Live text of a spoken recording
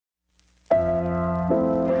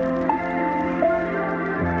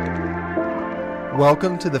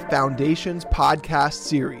Welcome to the Foundations podcast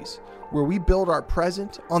series, where we build our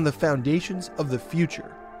present on the foundations of the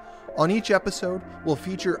future. On each episode, we'll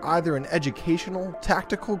feature either an educational,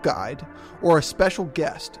 tactical guide or a special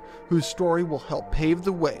guest whose story will help pave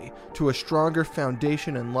the way to a stronger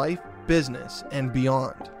foundation in life, business, and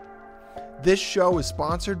beyond. This show is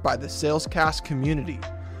sponsored by the Salescast community,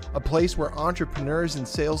 a place where entrepreneurs and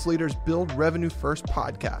sales leaders build revenue-first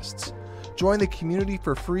podcasts. Join the community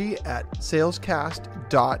for free at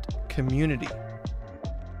salescast.community.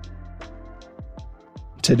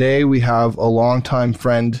 Today we have a longtime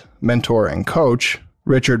friend, mentor, and coach,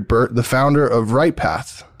 Richard Burt, the founder of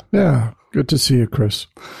RightPath. Yeah, good to see you, Chris.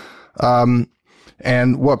 And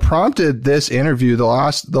what prompted this interview, the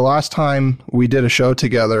last time we did a show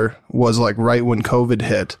together was like right when COVID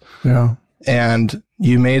hit. Yeah. And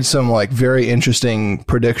you made some like very interesting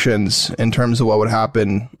predictions in terms of what would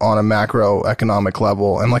happen on a macroeconomic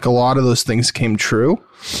level. And like a lot of those things came true.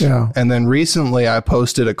 Yeah. And then recently I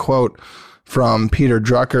posted a quote from Peter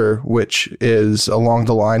Drucker, which is along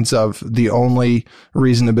the lines of the only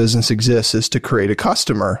reason a business exists is to create a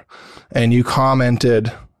customer. And you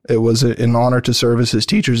commented it was an honor to serve as his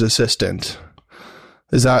teacher's assistant.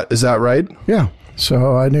 Is that right? Yeah.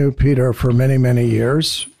 So I knew Peter for many, many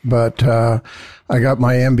years, but I got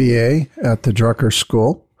my MBA at the Drucker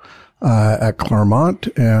School at Claremont,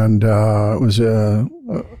 and it was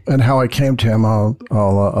and how I came to him, I'll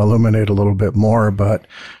illuminate a little bit more. But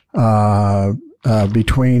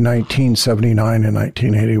between 1979 and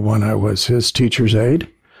 1981, I was his teacher's aide,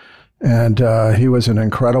 and he was an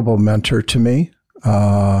incredible mentor to me.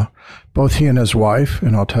 Both he and his wife,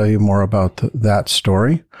 and I'll tell you more about that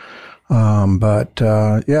story.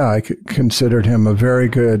 I considered him a very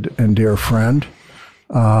good and dear friend.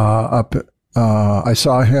 I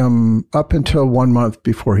saw him up until 1 month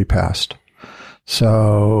before he passed.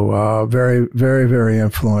 So, very, very, very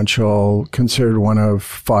influential, considered one of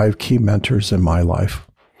 5 key mentors in my life.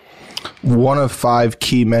 One of 5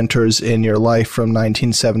 key mentors in your life from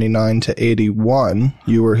 1979 to 81.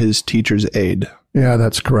 You were his teacher's aide. Yeah,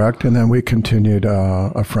 that's correct. And then we continued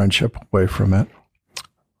a friendship away from it.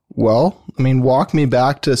 Well, I mean, walk me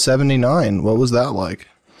back to 79. What was that like?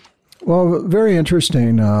 Well, very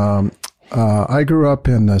interesting. I grew up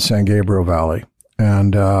in the San Gabriel Valley,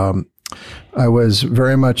 and I was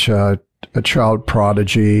very much a child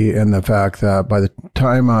prodigy in the fact that by the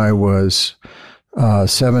time I was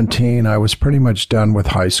 17, I was pretty much done with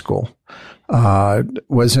high school.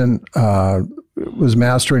 Was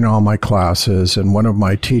mastering all my classes, and one of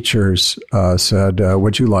my teachers said,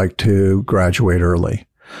 would you like to graduate early?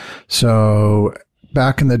 So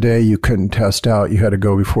back in the day, you couldn't test out. You had to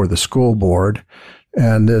go before the school board.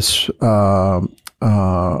 And this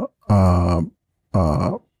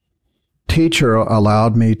teacher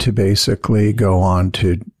allowed me to basically go on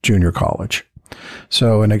to junior college.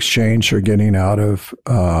 So in exchange for getting out of,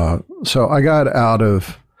 so I got out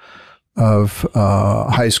of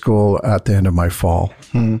high school at the end of my fall.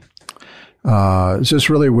 It's just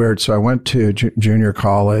really weird. So I went to junior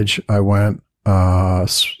college. I went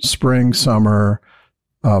spring, summer,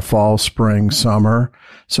 fall, spring, summer.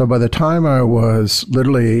 So by the time I was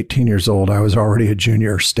literally 18 years old, I was already a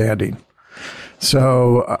junior standing.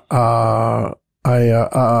 So I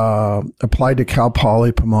applied to Cal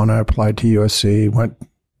Poly Pomona, applied to USC, went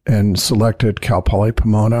and selected Cal Poly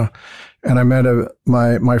Pomona. And I met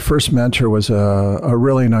my first mentor was a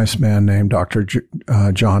really nice man named Dr.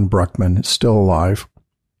 John Bruckman, still alive.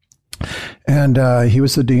 And he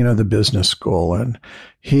was the dean of the business school, and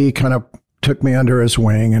he kind of took me under his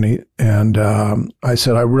wing, and I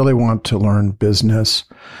said, I really want to learn business.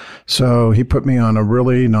 So he put me on a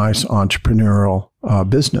really nice entrepreneurial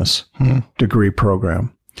business degree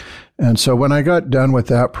program. And so when I got done with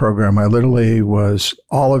that program, I literally was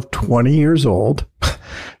all of 20 years old,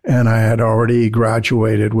 and I had already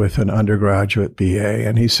graduated with an undergraduate BA.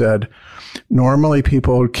 And he said, normally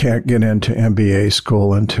people can't get into MBA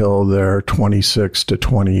school until they're 26 to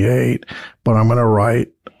 28, but I'm going to write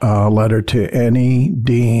a letter to any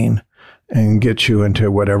dean and get you into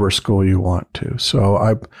whatever school you want to.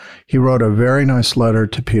 So he wrote a very nice letter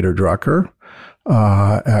to Peter Drucker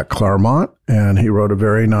at Claremont, and he wrote a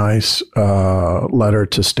very nice letter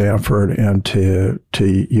to Stanford and to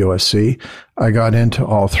USC. I got into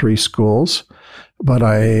all 3 schools. But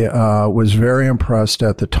I was very impressed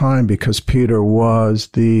at the time because Peter was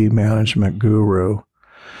the management guru.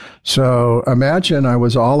 So imagine I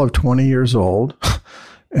was all of 20 years old,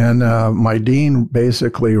 and my dean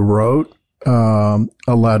basically wrote a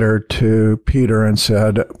letter to Peter and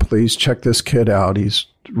said, please check this kid out. He's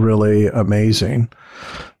really amazing.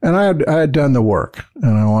 And I had done the work,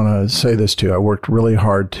 and I want to say this too. I worked really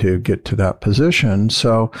hard to get to that position.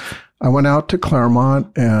 So I went out to Claremont,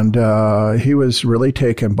 and he was really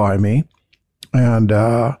taken by me, and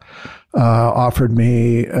offered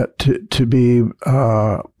me to be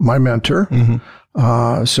my mentor.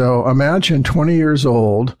 Mm-hmm. So imagine 20 years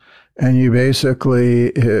old, and you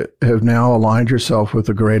basically have now aligned yourself with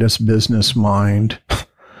the greatest business mind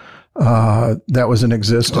that was in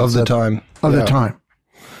existence of the time. The time.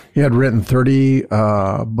 He had written 30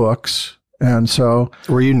 books. And so,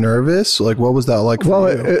 were you nervous? Like, what was that like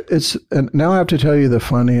for you? And now I have to tell you the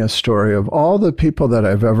funniest story. Of all the people that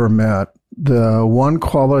I've ever met, the one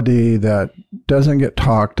quality that doesn't get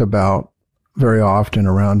talked about very often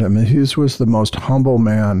around him, he was the most humble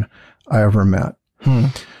man I ever met.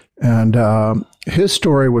 And his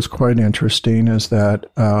story was quite interesting, is that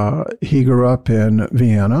he grew up in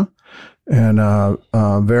Vienna, and a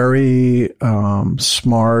very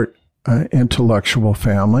smart, intellectual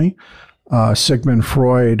family. Sigmund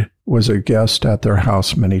Freud was a guest at their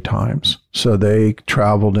house many times. So they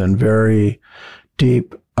traveled in very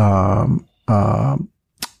deep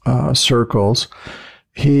circles.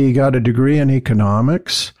 He got a degree in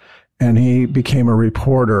economics, and he became a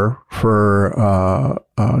reporter for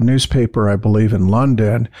a newspaper, I believe, in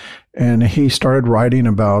London. And he started writing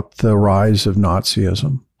about the rise of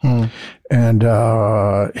Nazism. And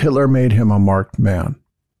Hitler made him a marked man.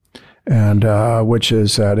 And which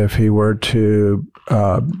is that if he were to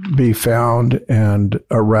be found and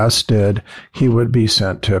arrested, he would be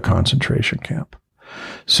sent to a concentration camp.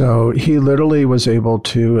 So he literally was able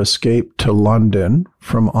to escape to London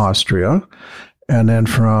from Austria. And then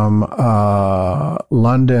from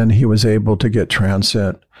London, he was able to get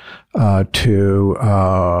transit to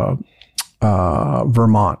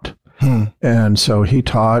Vermont. And so he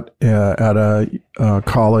taught at a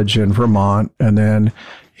college in Vermont, and then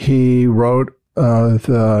he wrote in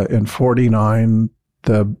 1949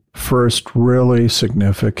 the first really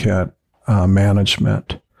significant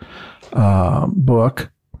management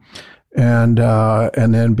book, and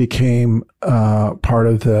then became part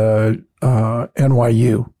of the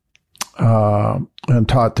NYU and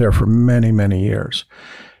taught there for many, many years.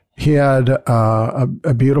 He had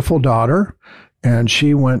a beautiful daughter, and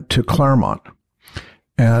she went to Claremont.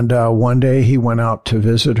 And one day he went out to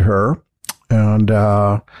visit her, and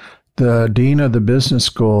the dean of the business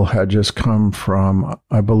school had just come from,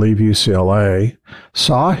 I believe, UCLA,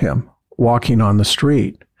 saw him walking on the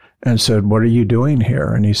street and said, "What are you doing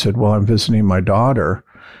here?" And he said, "Well, I'm visiting my daughter."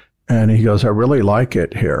 And he goes, "I really like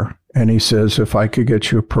it here." And he says, "If I could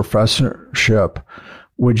get you a professorship,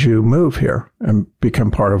 would you move here and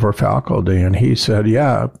become part of our faculty?" And he said,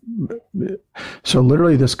 "Yeah." So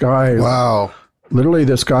literally this guy,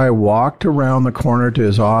 walked around the corner to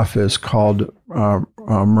his office, called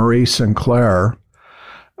Marie Sinclair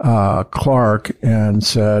Clark, and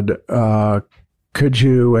said, "Could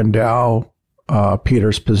you endow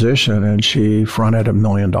Peter's position?" And she fronted $1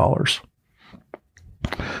 million.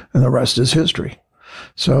 And the rest is history.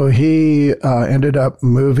 So he ended up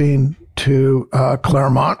moving to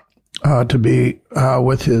Claremont to be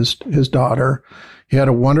with his daughter. He had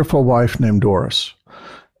a wonderful wife named Doris.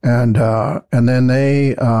 And then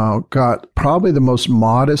they got probably the most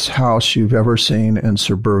modest house you've ever seen in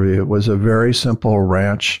suburbia. It was a very simple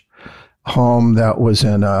ranch home that was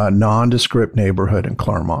in a nondescript neighborhood in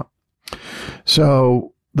Claremont.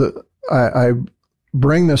 So I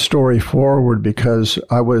bring this story forward because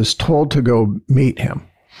I was told to go meet him.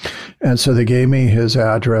 And so they gave me his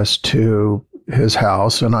address to his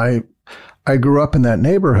house, and I grew up in that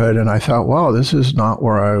neighborhood, and I thought, wow, this is not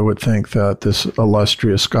where I would think that this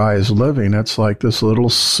illustrious guy is living. It's like this little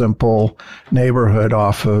simple neighborhood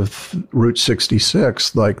off of Route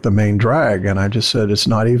 66, like the main drag. And I just said, it's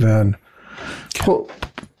not even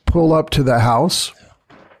pull up to the house,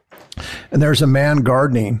 and there's a man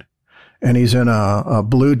gardening, and he's in a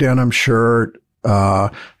blue denim shirt,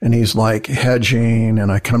 and he's like hedging,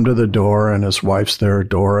 and I come to the door, and his wife's there,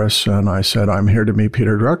 Doris, and I said, "I'm here to meet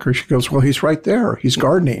Peter Drucker." She goes, "Well, he's right there. He's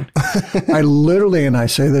gardening." I literally, and I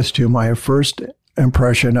say this to you, my first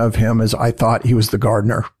impression of him is I thought he was the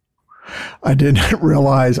gardener. I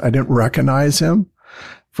didn't recognize him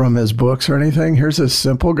from his books or anything. Here's a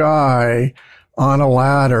simple guy on a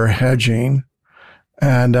ladder hedging.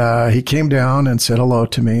 And he came down and said hello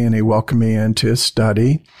to me, and he welcomed me into his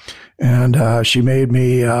study. And she made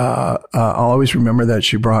me, I'll always remember that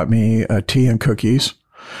she brought me tea and cookies.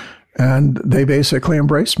 And they basically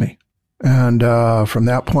embraced me. And from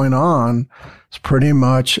that point on, it's pretty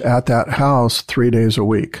much at that house 3 days a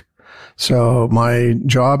week. So my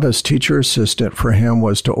job as teacher assistant for him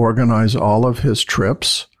was to organize all of his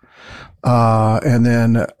trips. And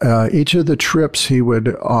then each of the trips, he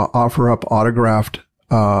would offer up autographed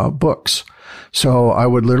books. So I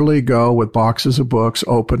would literally go with boxes of books,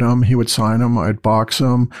 open them, he would sign them, I'd box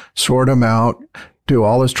them, sort them out, do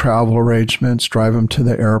all his travel arrangements, drive him to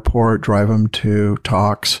the airport, drive him to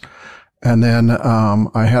talks. And then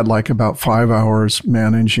I had like about 5 hours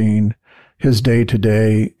managing his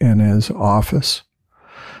day-to-day in his office.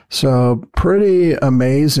 So pretty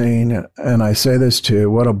amazing. And I say this too,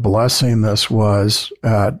 what a blessing this was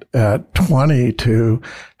at 20 to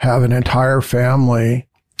have an entire family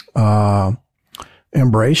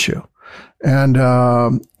embrace you. And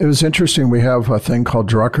it was interesting. We have a thing called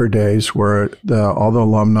Drucker Days where all the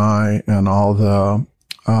alumni and all the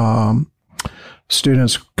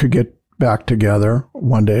students could get back together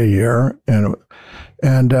one day a year.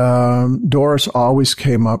 And Doris always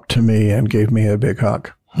came up to me and gave me a big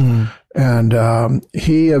hug. And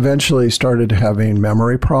he eventually started having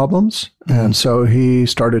memory problems. And so he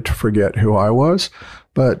started to forget who I was.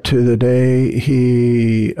 But to the day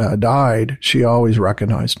he died, she always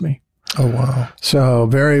recognized me. Oh, wow. So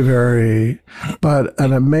very, very, but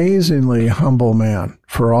an amazingly humble man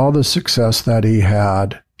for all the success that he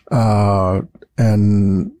had,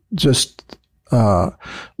 and just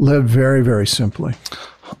lived very, very simply.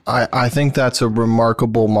 I think that's a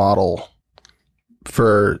remarkable model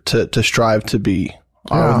to strive to be.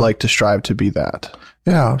 Yeah. I would like to strive to be that.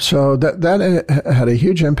 Yeah. So that had a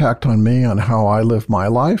huge impact on me on how I live my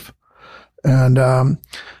life. And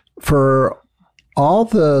for all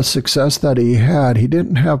the success that he had, he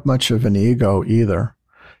didn't have much of an ego either.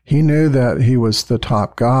 He knew that he was the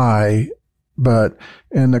top guy, but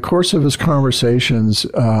in the course of his conversations,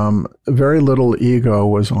 very little ego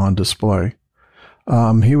was on display.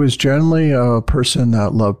 He was generally a person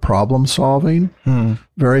that loved problem solving,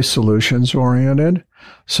 very solutions oriented.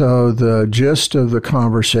 So the gist of the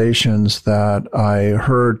conversations that I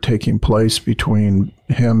heard taking place between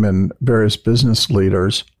him and various business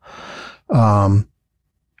leaders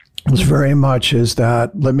was very much is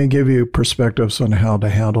that, let me give you perspectives on how to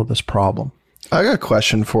handle this problem. I got a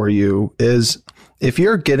question for you is, if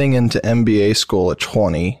you're getting into MBA school at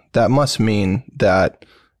 20, that must mean that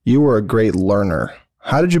you were a great learner.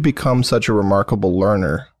 How did you become such a remarkable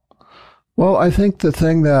learner? Well, I think the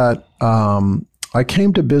thing that I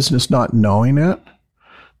came to business not knowing it.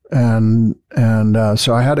 And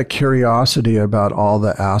so I had a curiosity about all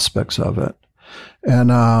the aspects of it.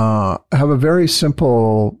 And I have a very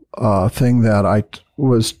simple thing that I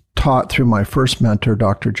was taught through my first mentor,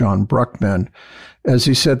 Dr. John Bruckman. As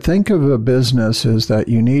he said, think of a business as that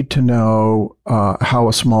you need to know how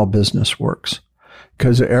a small business works,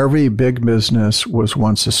 because every big business was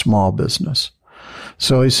once a small business.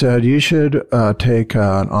 So he said, you should take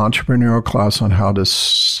an entrepreneurial class on how to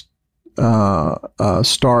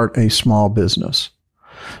start a small business.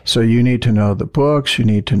 So you need to know the books, you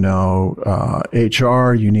need to know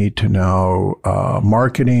HR, you need to know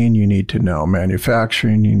marketing, you need to know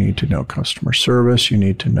manufacturing, you need to know customer service, you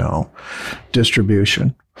need to know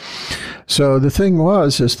distribution. So the thing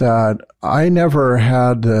is that I never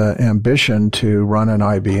had the ambition to run an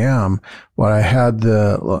IBM. What I had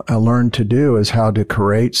I learned to do is how to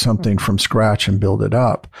create something from scratch and build it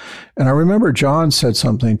up. And I remember John said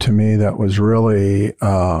something to me that was really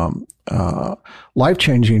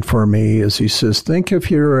life-changing for me. Is he says, think if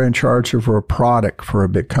you're in charge of a product for a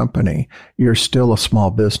big company, you're still a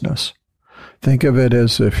small business. Think of it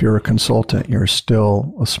as if you're a consultant, you're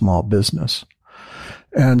still a small business.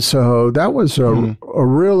 And so that was a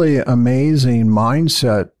really amazing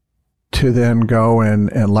mindset to then go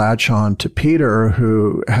and latch on to Peter,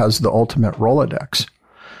 who has the ultimate Rolodex.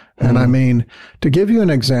 And I mean, to give you an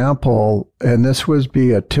example, and this would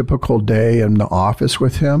be a typical day in the office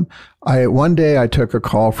with him. One day I took a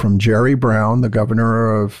call from Jerry Brown, the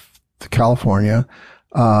governor of California,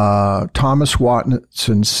 Thomas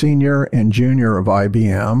Watson Sr. and Jr. of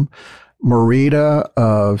IBM, Marita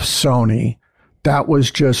of Sony. That was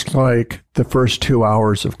just like the first 2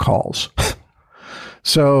 hours of calls.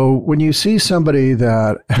 So when you see somebody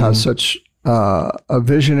that has such a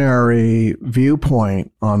visionary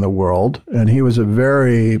viewpoint on the world, and he was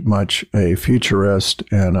very much a futurist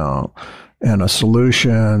and a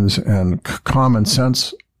solutions and common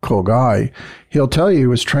sense guy, he'll tell you he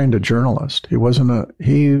was trained a journalist. He wasn't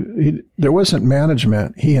there wasn't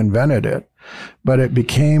management. He invented it. But it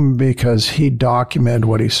became because he documented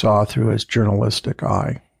what he saw through his journalistic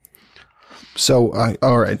eye. So,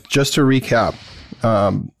 all right, just to recap,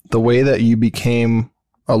 the way that you became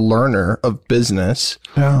a learner of business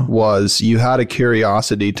was you had a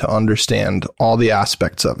curiosity to understand all the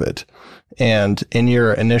aspects of it. And in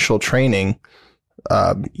your initial training,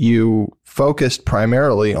 you focused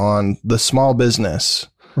primarily on the small business,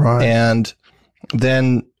 right, and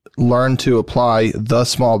then learned to apply the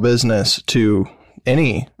small business to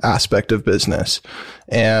any aspect of business.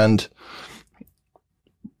 And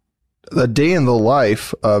the day in the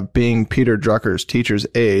life of being Peter Drucker's teacher's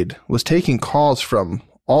aide was taking calls from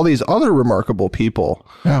all these other remarkable people.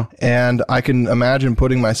 Yeah. And I can imagine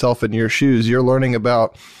putting myself in your shoes. You're learning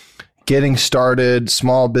about getting started,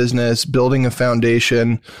 small business, building a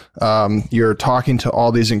foundation. You're talking to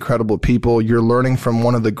all these incredible people. You're learning from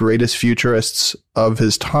one of the greatest futurists of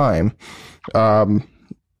his time.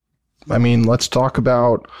 I mean, let's talk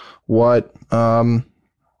about what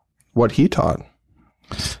he taught.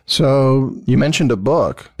 So you mentioned a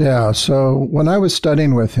book. Yeah. So when I was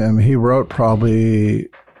studying with him, he wrote probably,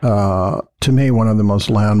 to me, one of the most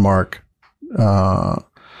landmark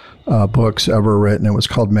books ever written. It was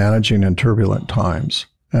called Managing in Turbulent Times.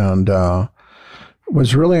 And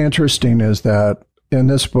what's really interesting is that in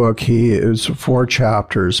this book, it was 4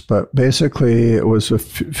 chapters, but basically it was a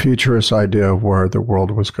futurist idea of where the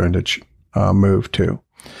world was going to move to.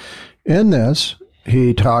 In this,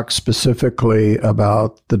 he talks specifically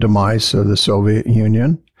about the demise of the Soviet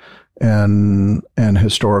Union and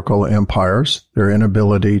historical empires, their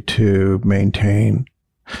inability to maintain.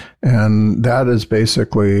 And that is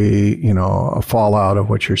basically, a fallout of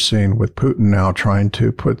what you're seeing with Putin now trying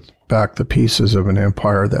to put back the pieces of an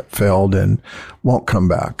empire that failed and won't come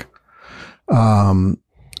back.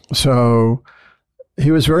 So he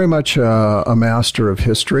was very much a master of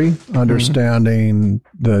history, understanding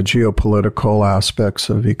the geopolitical aspects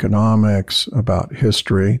of economics, about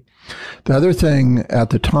history. The other thing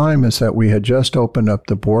at the time is that we had just opened up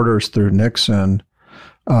the borders through Nixon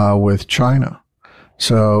with China.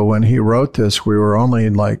 So when he wrote this, we were only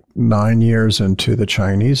like 9 years into the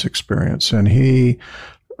Chinese experience, and he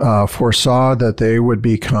foresaw that they would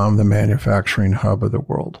become the manufacturing hub of the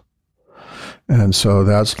world. And so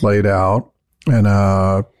that's laid out in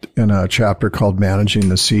a chapter called Managing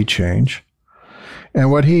the Sea Change. And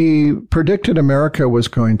what he predicted America was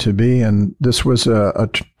going to be, and this was a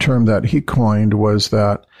term that he coined, was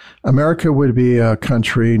that America would be a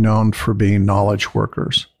country known for being knowledge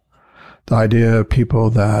workers. The idea of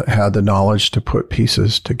people that had the knowledge to put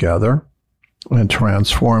pieces together and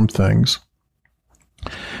transform things.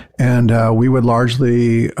 And we would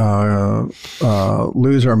largely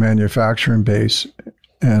lose our manufacturing base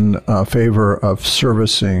in favor of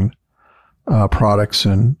servicing products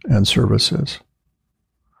and services.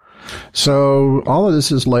 So all of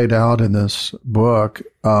this is laid out in this book.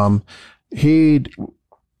 He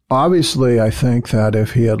obviously, I think that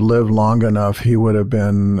if he had lived long enough, he would have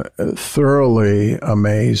been thoroughly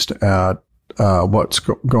amazed at what's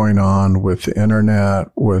going on with the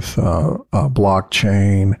internet, with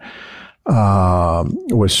blockchain,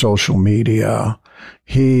 with social media.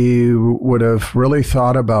 He would have really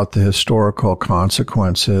thought about the historical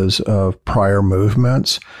consequences of prior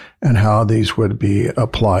movements and how these would be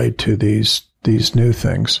applied to these new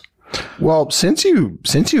things. Well, since you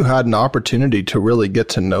had an opportunity to really get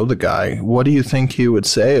to know the guy, what do you think he would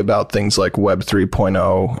say about things like Web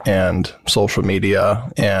 3.0 and social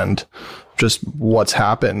media and just what's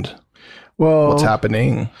happened? Well, what's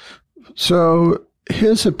happening? So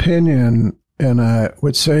his opinion, and I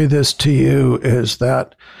would say this to you, is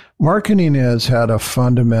that marketing has had a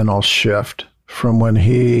fundamental shift from when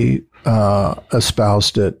he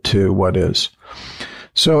espoused it to what is.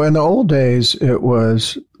 So in the old days, it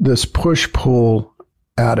was this push-pull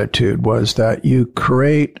attitude, was that you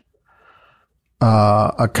create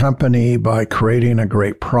a company by creating a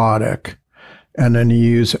great product, and then you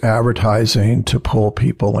use advertising to pull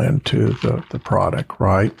people into the product,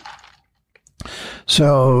 right?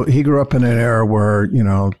 So he grew up in an era where,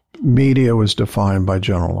 media was defined by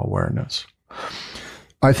general awareness.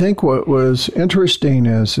 I think what was interesting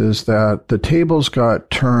is that the tables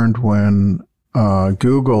got turned when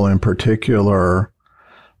Google in particular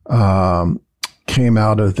came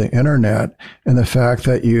out of the internet, and the fact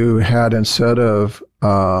that you had, instead of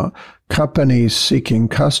companies seeking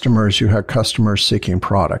customers, you had customers seeking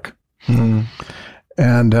product. Mm-hmm.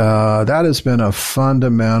 And that has been a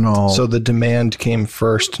fundamental... So the demand came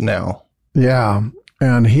first now. Yeah.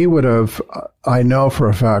 And he would have, I know for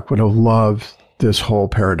a fact, would have loved this whole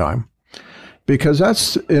paradigm. Because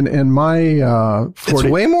that's, in my 40... It's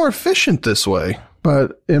way more efficient this way.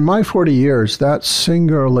 But in my 40 years, that's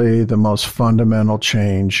singularly the most fundamental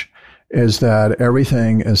change, is that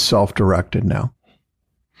everything is self-directed now.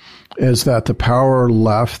 is that the power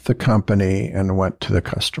left the company and went to the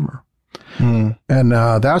customer. And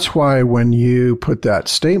that's why when you put that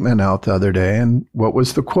statement out the other day, and what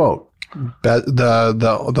was the quote?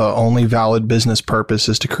 The only valid business purpose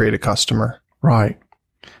is to create a customer. Right.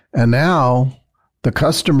 And now the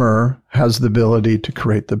customer has the ability to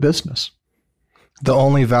create the business. The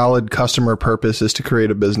only valid customer purpose is to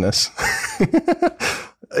create a business.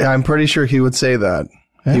 I'm pretty sure he would say that.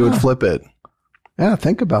 Yeah. He would flip it. Yeah,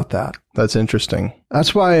 think about that. That's interesting.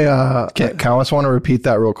 That's why... I just want to repeat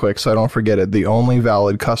that real quick so I don't forget it. The only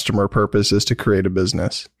valid customer purpose is to create a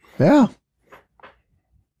business. Yeah.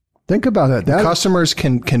 Think about it. Customers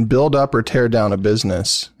can build up or tear down a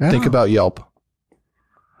business. Yeah. Think about Yelp.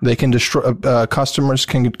 They can destroy... customers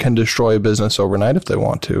can destroy a business overnight if they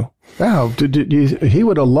want to. Yeah, he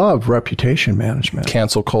would have loved reputation management.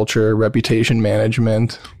 Cancel culture, reputation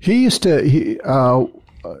management. He used to...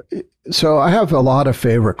 So I have a lot of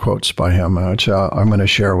favorite quotes by him, which I'm going to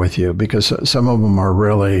share with you because some of them are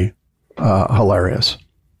really hilarious.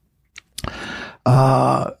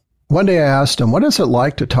 One day I asked him, what is it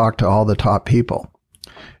like to talk to all the top people?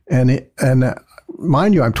 And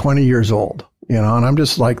mind you, I'm 20 years old, and I'm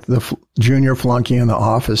just like the junior flunky in the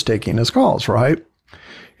office taking his calls, right?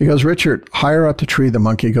 He goes, Richard, higher up the tree the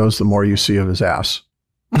monkey goes, the more you see of his ass.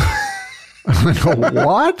 I go,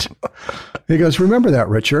 what? He goes, remember that,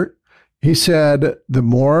 Richard. He said, the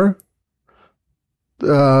more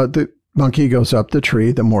the monkey goes up the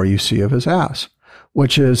tree, the more you see of his ass,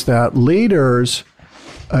 which is that leaders,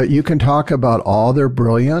 you can talk about all their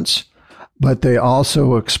brilliance, but they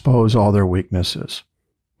also expose all their weaknesses.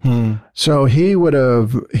 So he would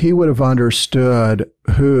have understood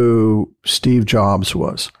who Steve Jobs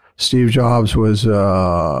was. Steve Jobs was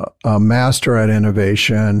a master at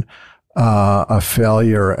innovation, a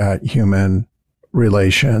failure at human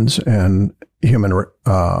relations and human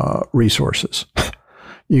resources.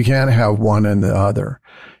 You can't have one and the other.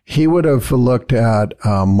 He would have looked at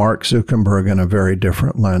Mark Zuckerberg in a very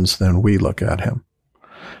different lens than we look at him.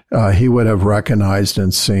 He would have recognized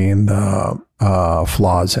and seen the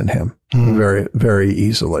flaws in him very, very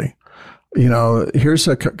easily. Here's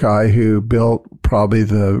a guy who built probably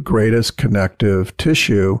the greatest connective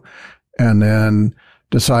tissue and then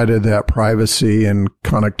decided that privacy and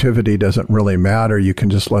connectivity doesn't really matter. You can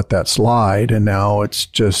just let that slide. And now it's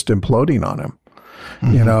just imploding on him.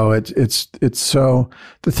 It's so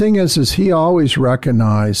the thing is he always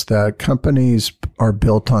recognized that companies are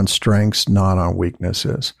built on strengths, not on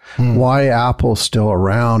weaknesses. Why Apple's still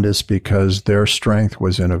around is because their strength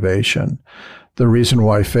was innovation. The reason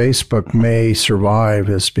why Facebook may survive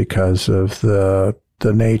is because of the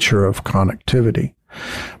nature of connectivity.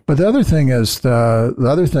 But the other thing is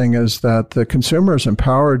that the consumer is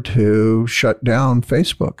empowered to shut down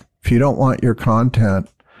Facebook. If you don't want your content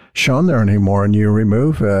shown there anymore and you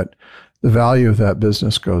remove it, the value of that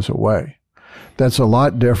business goes away. That's a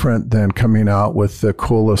lot different than coming out with the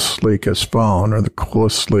coolest, sleekest phone or the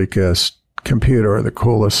coolest, sleekest computer or the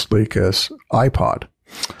coolest, sleekest iPod.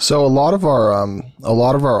 So a lot of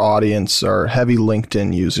our audience are heavy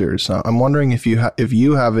LinkedIn users. I'm wondering if you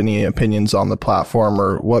have any opinions on the platform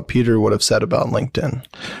or what Peter would have said about LinkedIn.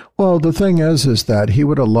 Well, the thing is that he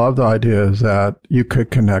would have loved the idea that you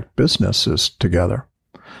could connect businesses together,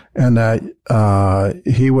 and that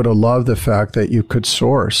he would have loved the fact that you could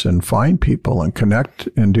source and find people and connect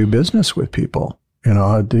and do business with people. He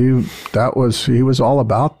was all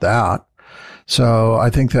about that. So I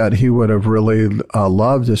think that he would have really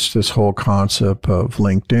loved this whole concept of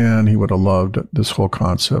LinkedIn. He would have loved this whole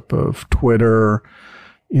concept of Twitter.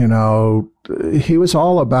 He was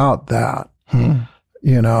all about that. And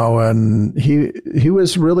he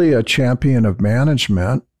was really a champion of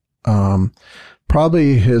management.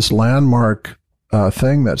 Probably his landmark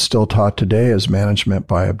thing that's still taught today is management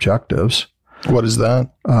by objectives. What is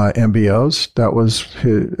that? MBOs. That was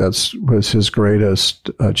his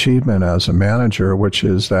greatest achievement as a manager, which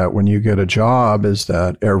is that when you get a job, is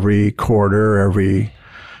that every quarter, every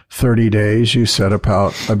 30 days, you set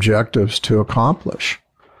about objectives to accomplish.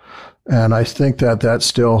 And I think that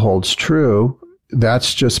still holds true.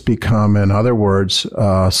 That's just become, in other words,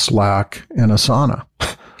 Slack and Asana.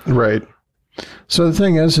 Right. So the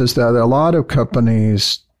thing is that a lot of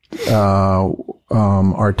companies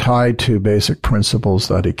are tied to basic principles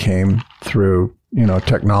that he came through,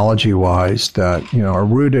 technology-wise, that, are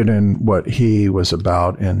rooted in what he was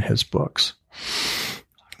about in his books.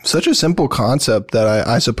 Such a simple concept that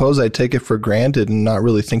I suppose I take it for granted and not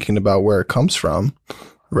really thinking about where it comes from,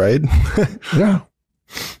 right? Yeah.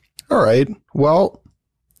 All right. Well,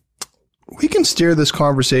 we can steer this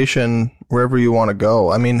conversation wherever you want to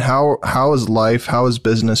go. I mean, how is life? How is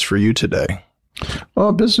business for you today?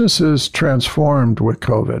 Well, business is transformed with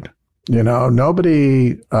COVID. You know,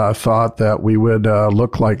 nobody thought that we would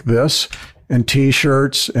look like this in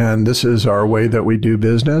T-shirts, and this is our way that we do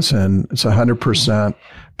business, and it's 100%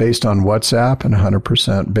 based on WhatsApp and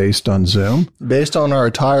 100% based on Zoom. Based on our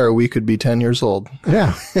attire, we could be 10 years old.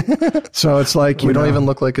 Yeah. So it's like, we don't even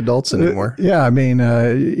look like adults anymore. Yeah. I mean,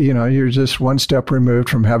 you know, you're just one step removed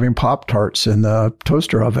from having Pop-Tarts in the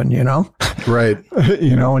toaster oven, you know? Right.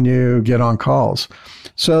 You know, when you get on calls.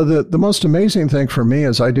 So the most amazing thing for me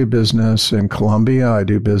is I do business in Colombia. I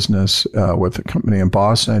do business with a company in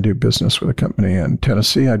Boston. I do business with a company in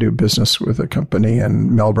Tennessee. I do business with a company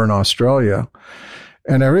in Melbourne, Australia.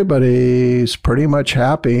 And everybody's pretty much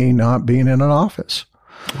happy not being in an office.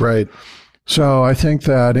 Right. So I think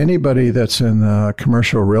that anybody that's in the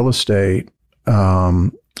commercial real estate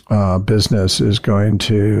business is going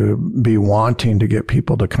to be wanting to get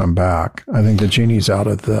people to come back. I think the genie's out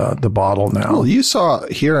of the bottle now. Well, you saw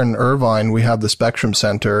here in Irvine, we have the Spectrum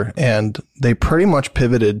Center, and they pretty much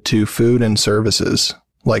pivoted to food and services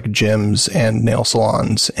like gyms and nail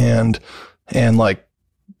salons and like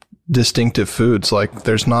distinctive foods. Like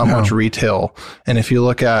there's not much retail. And if you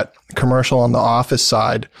look at commercial on the office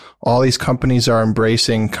side, all these companies are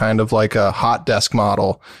embracing kind of like a hot desk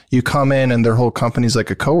model. You come in and their whole company's like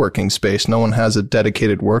a co-working space. No one has a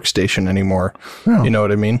dedicated workstation anymore. You know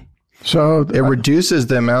what I mean? So it reduces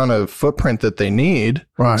the amount of footprint that they need.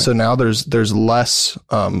 Right. So now there's less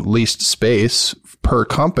leased space per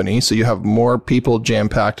company. So you have more people jam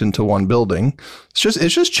packed into one building.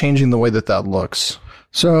 It's just changing the way that looks.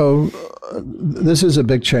 So this is a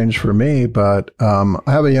big change for me, but I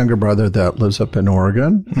have a younger brother that lives up in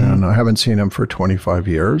Oregon, and I haven't seen him for 25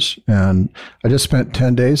 years. And I just spent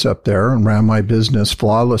 10 days up there and ran my business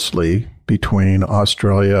flawlessly between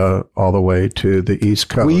Australia all the way to the East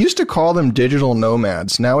Coast. We used to call them digital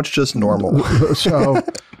nomads. Now it's just normal. So,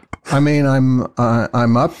 I mean,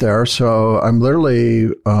 I'm up there, so I'm literally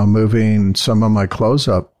moving some of my clothes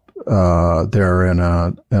up there in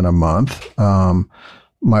a month.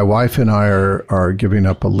 My wife and I are giving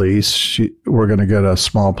up a lease. We're going to get a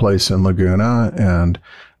small place in Laguna, and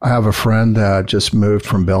I have a friend that just moved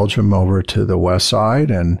from Belgium over to the west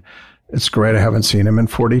side, and it's great. I haven't seen him in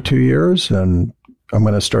 42 years, and I'm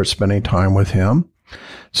going to start spending time with him.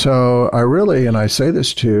 So and I say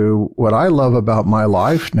this too, what I love about my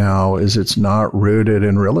life now is it's not rooted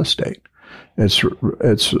in real estate. It's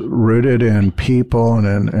rooted in people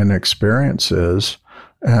and experiences.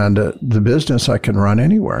 And the business I can run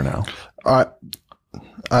anywhere now. I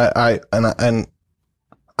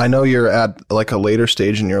know you're at like a later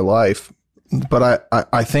stage in your life, but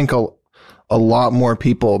I think a lot more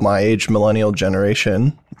people my age, millennial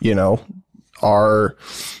generation, you know, are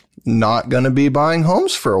not going to be buying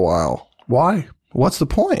homes for a while. Why? What's the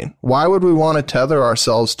point? Why would we want to tether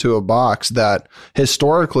ourselves to a box that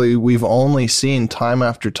historically we've only seen time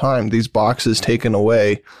after time these boxes taken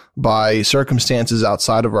away by circumstances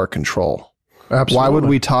outside of our control? Absolutely. Why would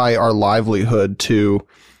we tie our livelihood to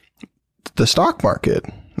the stock market?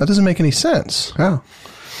 That doesn't make any sense. Yeah.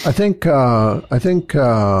 I think, sorry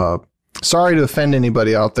to offend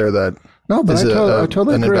anybody out there that. No, but I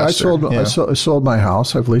totally agree. I sold my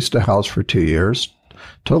house. I've leased a house for 2 years.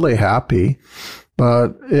 Totally happy.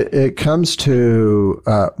 But it comes to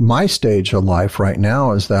my stage of life right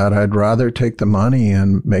now is that I'd rather take the money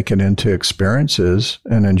and make it into experiences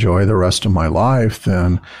and enjoy the rest of my life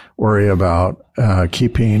than worry about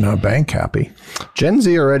keeping a bank happy. Gen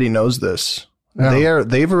Z already knows this. Yeah.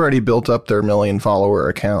 They've already built up their 1 million follower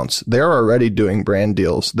accounts. They're already doing brand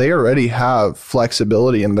deals. They already have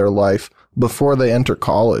flexibility in their life before they enter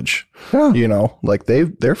college. Yeah. You know, like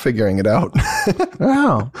they're figuring it out.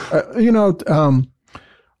 Yeah.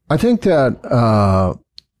 I think that,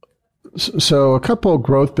 so a couple of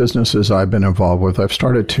growth businesses I've been involved with, I've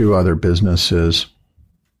started 2 other businesses,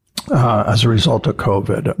 as a result of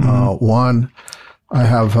COVID. Mm-hmm. One, I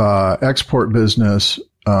have export business,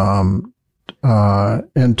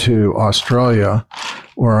 into Australia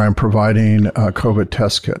where I'm providing COVID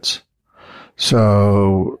test kits.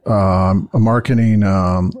 So I'm marketing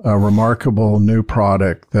a remarkable new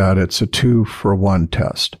product that it's a 2-for-1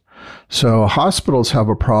 test. So hospitals have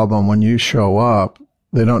a problem when you show up,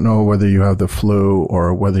 they don't know whether you have the flu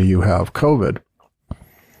or whether you have COVID.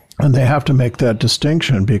 And they have to make that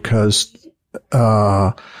distinction because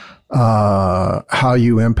how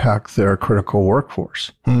you impact their critical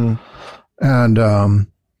workforce. Mm.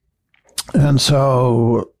 And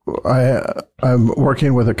so I'm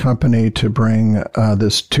working with a company to bring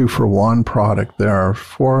this 2-for-1 product there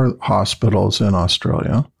for hospitals in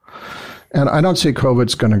Australia. And I don't see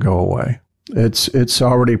COVID's going to go away. It's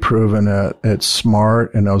already proven that it's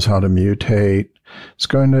smart and knows how to mutate. It's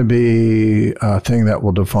going to be a thing that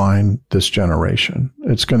will define this generation.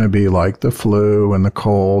 It's going to be like the flu and the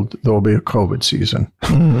cold. There will be a COVID season.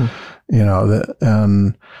 Mm-hmm.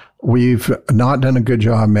 And we've not done a good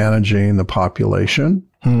job managing the population.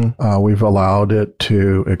 We've allowed it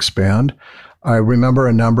to expand. I remember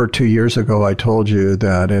a number 2 years ago, I told you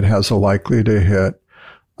that it has a likely to hit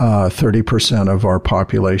 30% of our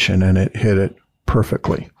population, and it hit it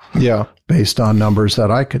perfectly. Yeah. Based on numbers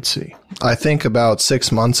that I could see. I think about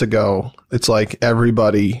 6 months ago, it's like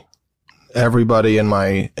everybody in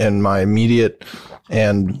my immediate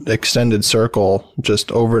and extended circle,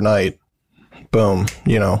 just overnight, boom,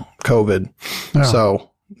 COVID. Yeah.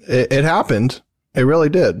 So it happened. It really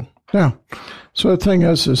did. Yeah. So the thing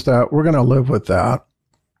is that we're going to live with that.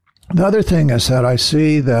 The other thing is that I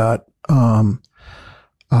see that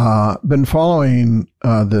been following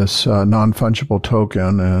this non-fungible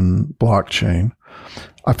token and blockchain.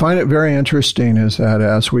 I find it very interesting is that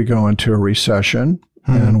as we go into a recession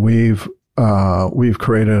and we've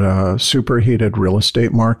created a superheated real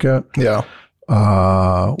estate market. Yeah.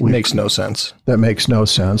 Makes no sense. That makes no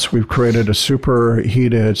sense. We've created a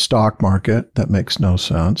superheated stock market that makes no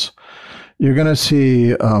sense. You're going to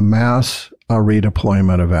see a mass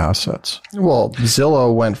redeployment of assets. Well,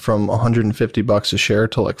 Zillow went from $150 a share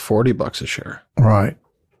to like $40 a share. Right.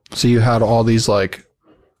 So you had all these like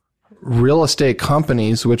real estate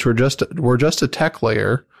companies, which were just a tech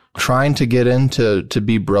layer, trying to get into to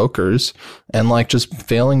be brokers and like just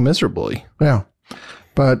failing miserably. Yeah.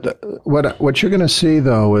 But what you're going to see,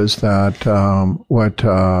 though, is that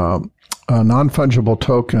non-fungible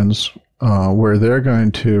tokens, where they're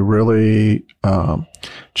going to really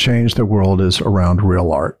change the world is around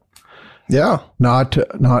real art. Yeah.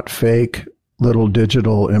 Not fake little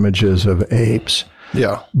digital images of apes.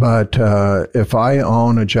 Yeah. But if I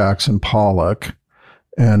own a Jackson Pollock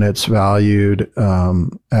and it's valued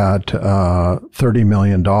at $30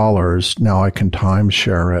 million, now I can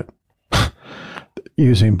timeshare it.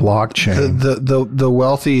 Using blockchain. The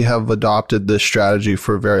wealthy have adopted this strategy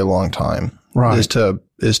for a very long time. Right.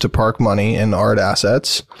 Is to park money in art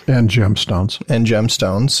assets. And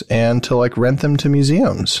gemstones. And to like rent them to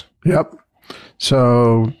museums. Yep.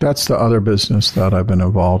 So that's the other business that I've been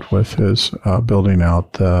involved with is building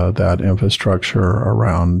out that infrastructure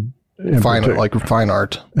around fine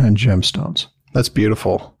art. And gemstones. That's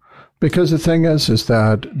beautiful. Because the thing is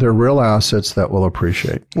that they're real assets that will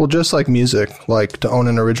appreciate. Well, just like music, like to own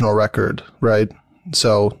an original record, right?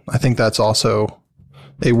 So I think that's also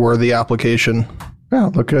a worthy application. Yeah,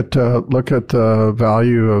 look at the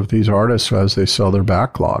value of these artists as they sell their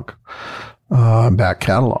back catalog.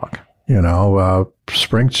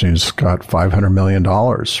 Springsteen's got $500 million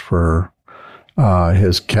for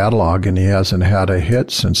his catalog, and he hasn't had a hit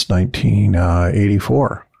since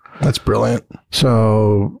 1984. That's brilliant.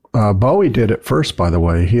 So Bowie did it first, by the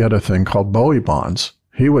way. He had a thing called Bowie bonds.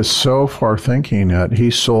 He was so far thinking that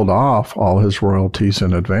he sold off all his royalties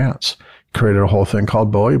in advance, created a whole thing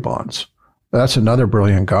called Bowie bonds. That's another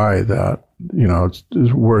brilliant guy that,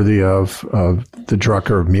 is worthy of the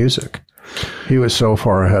Drucker of music. He was so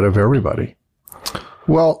far ahead of everybody.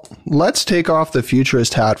 Well, let's take off the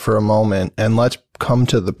futurist hat for a moment and let's come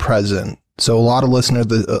to the present. So a lot of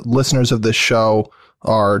listeners of this show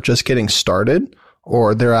are just getting started,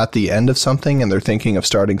 or they're at the end of something and they're thinking of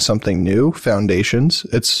starting something new. Foundations.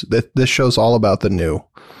 This show's all about the new.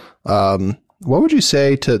 What would you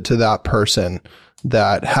say to that person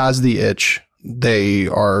that has the itch? They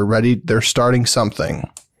are ready. They're starting something.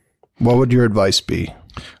 What would your advice be?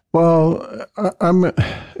 Well,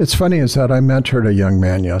 it's funny is that I mentored a young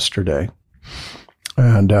man yesterday,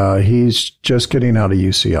 and he's just getting out of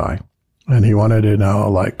UCI. And he wanted to know,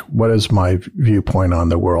 like, what is my viewpoint on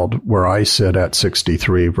the world where I sit at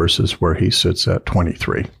 63 versus where he sits at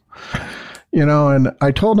 23? And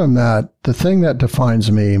I told him that the thing that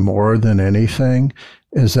defines me more than anything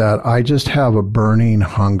is that I just have a burning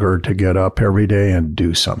hunger to get up every day and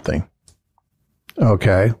do something.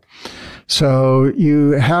 Okay. So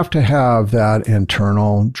you have to have that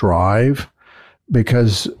internal drive,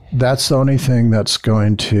 because that's the only thing that's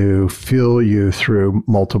going to fuel you through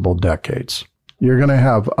multiple decades. You're going to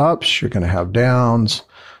have ups, you're going to have downs.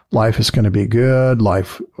 Life is going to be good.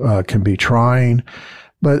 Life can be trying.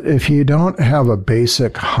 But if you don't have a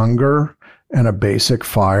basic hunger and a basic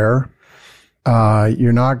fire,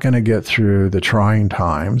 you're not going to get through the trying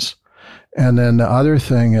times. And then the other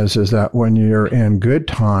thing is that when you're in good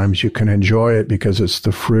times, you can enjoy it because it's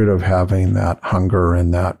the fruit of having that hunger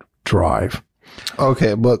and that drive.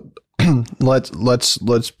 Okay, but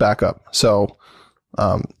let's back up. So,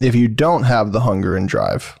 if you don't have the hunger and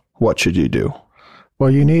drive, what should you do? Well,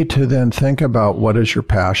 you need to then think about what is your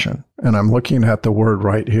passion. And I'm looking at the word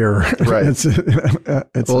right here. Right.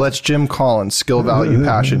 Well, that's Jim Collins, skill, value,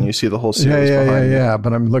 passion. You see the whole series behind you. Yeah.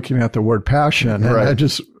 But I'm looking at the word passion. And right.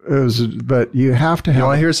 But you have to have. You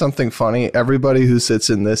want to hear something funny? Everybody who sits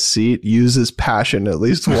in this seat uses passion at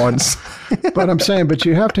least once. But I'm saying, but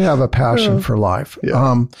you have to have a passion for life.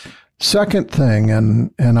 Yeah. Second thing,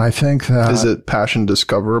 and I think that... Is it passion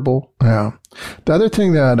discoverable? Yeah. The other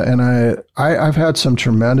thing that, and I've had some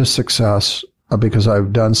tremendous success because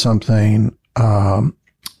I've done something, you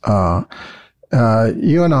and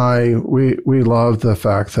I, we love the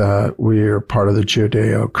fact that we are part of the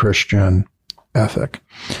Judeo-Christian ethic.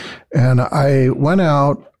 And I went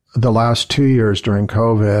out the last 2 years during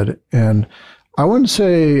COVID, and I wouldn't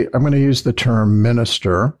say, I'm going to use the term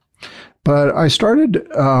minister, but I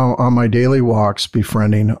started on my daily walks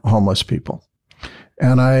befriending homeless people.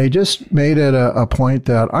 And I just made it a point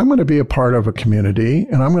that I'm going to be a part of a community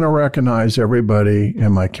and I'm going to recognize everybody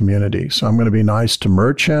in my community. So I'm going to be nice to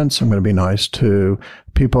merchants. I'm going to be nice to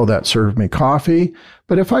people that serve me coffee.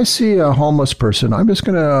 But if I see a homeless person, I'm just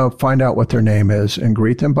going to find out what their name is and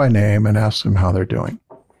greet them by name and ask them how they're doing.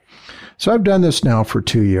 So I've done this now for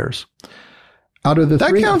 2 years. Out of the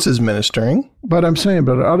that counts as ministering. But I'm saying,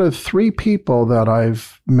 but out of 3 people that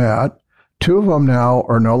I've met, 2 of them now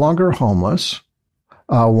are no longer homeless.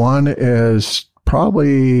 One is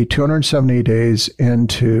probably 270 days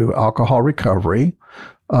into alcohol recovery.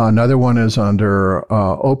 Another one is under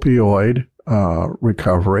opioid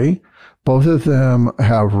recovery. Both of them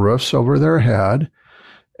have roofs over their head.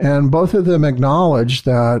 And both of them acknowledge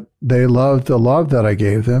that they love the love that I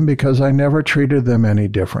gave them because I never treated them any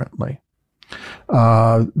differently.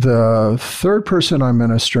 The third person I'm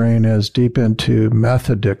ministering is deep into meth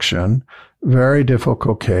addiction. Very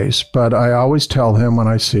difficult case, but I always tell him when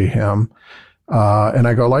I see him, and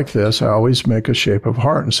I go like this, I always make a shape of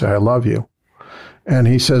heart and say, I love you. And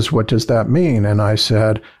he says, what does that mean? And I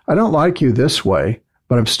said, I don't like you this way,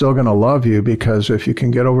 but I'm still going to love you because if you can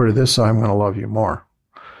get over to this side, I'm going to love you more.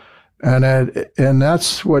 And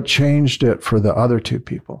that's what changed it for the other 2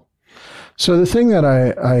 people. So the thing that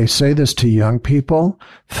I say this to young people,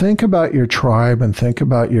 think about your tribe and think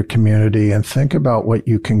about your community and think about what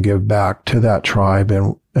you can give back to that tribe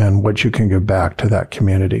and what you can give back to that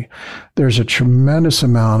community. There's a tremendous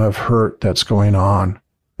amount of hurt that's going on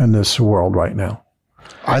in this world right now.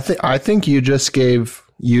 I think you just gave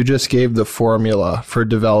the formula for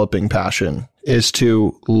developing passion is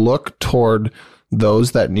to look toward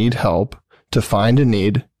those that need help, to find a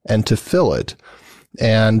need and to fill it.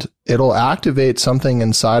 And it'll activate something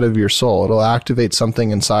inside of your soul. It'll activate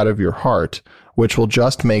something inside of your heart, which will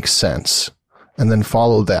just make sense. And then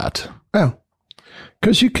follow that. Yeah.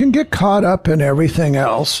 Because you can get caught up in everything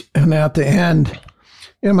else. And at the end,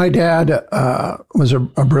 my dad was a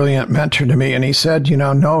brilliant mentor to me. And he said,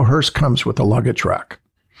 no hearse comes with a luggage rack.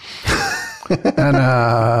 And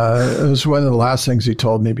it was one of the last things he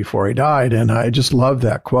told me before he died. And I just love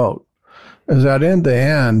that quote. Is that in the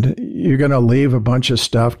end, you're going to leave a bunch of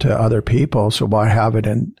stuff to other people, so why have it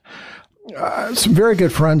in? Some very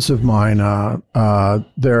good friends of mine,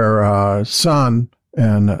 their son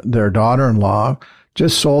and their daughter-in-law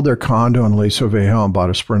just sold their condo in Aliso Viejo and bought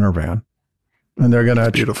a Sprinter van. And they're going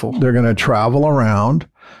to they're going to travel around,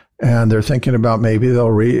 and they're thinking about maybe they'll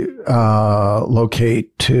relocate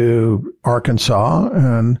to Arkansas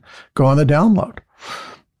and go on the download.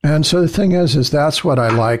 And so the thing is that's what I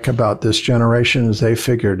like about this generation is they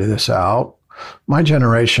figured this out. My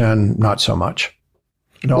generation, not so much.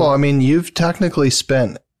 No. Well, I mean, you've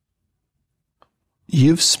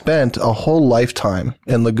spent a whole lifetime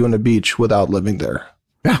in Laguna Beach without living there.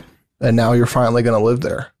 Yeah. And now you're finally going to live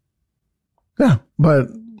there. Yeah. But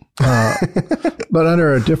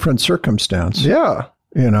under a different circumstance. Yeah.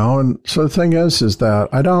 And so the thing is that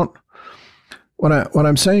I don't, what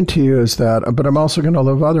I'm saying to you is that, but I'm also going to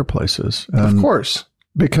live other places. Of course.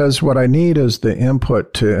 Because what I need is the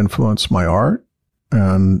input to influence my art.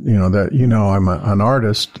 And, I'm an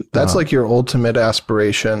artist. That's like your ultimate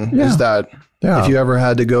aspiration is that if you ever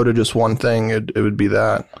had to go to just one thing, it would be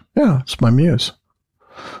that. Yeah, it's my muse.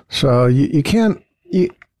 So you can't,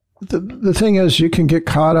 the thing is you can get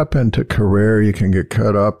caught up into career, you can get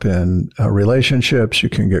caught up in relationships, you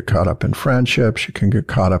can get caught up in friendships, you can get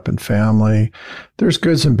caught up in family. There's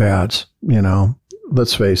goods and bads,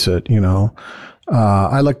 let's face it,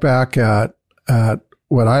 I look back at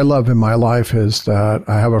what I love in my life is that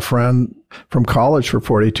I have a friend from college for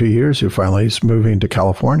 42 years who finally is moving to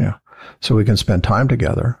California so we can spend time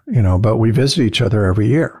together, but we visit each other every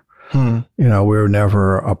year. We're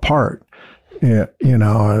never apart,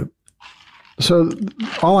 so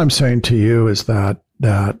all I'm saying to you is that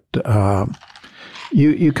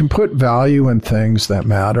you can put value in things that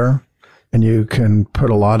matter, and you can put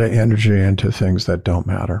a lot of energy into things that don't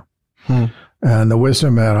matter. And the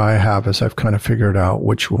wisdom that I have is I've kind of figured out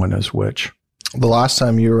which one is which. The last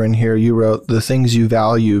time you were in here, you wrote, the things you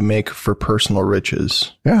value make for personal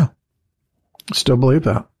riches. Yeah. Still believe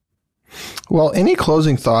that. Well, any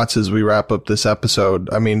closing thoughts as we wrap up this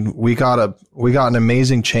episode? I mean, we got an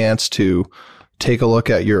amazing chance to take a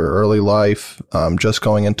look at your early life, just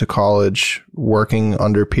going into college, working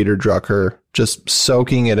under Peter Drucker, just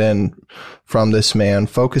soaking it in from this man,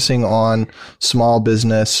 focusing on small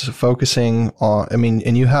business, focusing on,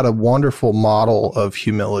 and you had a wonderful model of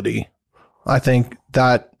humility. I think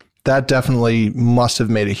that definitely must have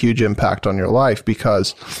made a huge impact on your life,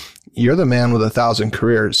 because you're the man with 1,000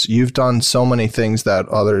 careers. You've done so many things that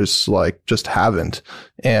others just haven't.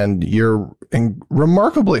 And you're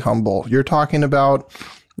remarkably humble. You're talking about,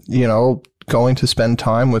 going to spend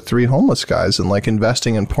time with 3 homeless guys and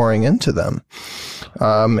investing and pouring into them.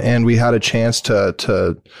 And we had a chance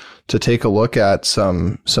to take a look at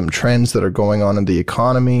some trends that are going on in the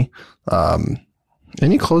economy.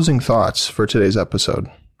 Any closing thoughts for today's episode?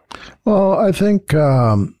 Well, I think,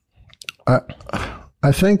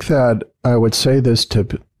 I think that I would say this to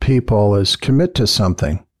people is commit to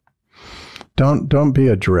something. Don't be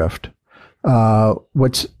adrift.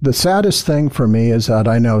 What's the saddest thing for me is that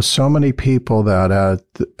I know so many people that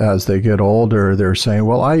as they get older, they're saying,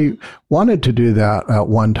 well, I wanted to do that at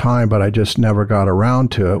one time, but I just never got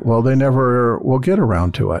around to it. Well, they never will get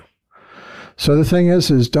around to it. So the thing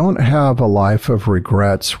is don't have a life of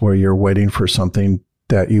regrets where you're waiting for something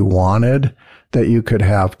that you wanted that you could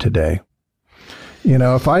have today.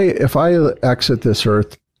 If I exit this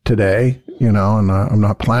earth today, and I'm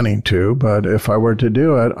not planning to, but if I were to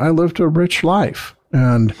do it, I lived a rich life.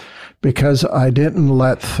 And because I didn't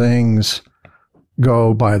let things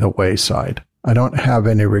go by the wayside, I don't have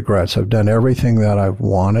any regrets. I've done everything that I've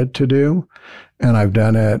wanted to do, and I've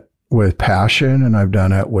done it with passion, and I've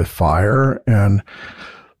done it with fire. And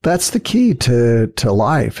that's the key to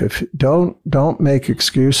life. If don't make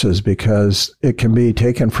excuses, because it can be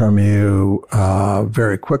taken from you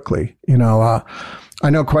very quickly. I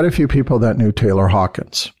know quite a few people that knew Taylor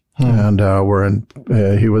Hawkins, and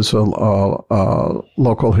he was a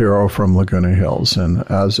local hero from Laguna Hills, and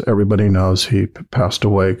as everybody knows, he passed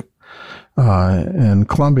away in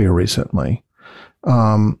Colombia recently.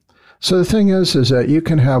 So the thing is that you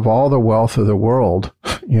can have all the wealth of the world,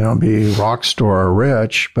 be rock star or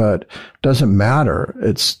rich, but it doesn't matter.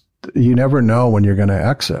 You never know when you're going to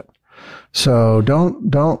exit. So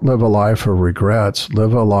don't live a life of regrets.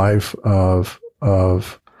 Live a life of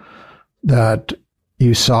that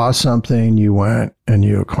you saw something, you went and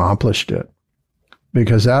you accomplished it,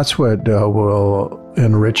 because that's what will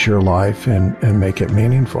enrich your life and make it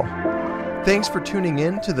meaningful. Thanks for tuning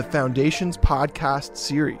in to the Foundations podcast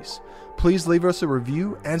series. Please leave us a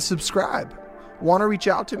review and subscribe. Want to reach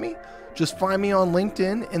out to me? Just find me on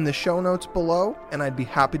LinkedIn in the show notes below, and I'd be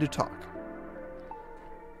happy to talk.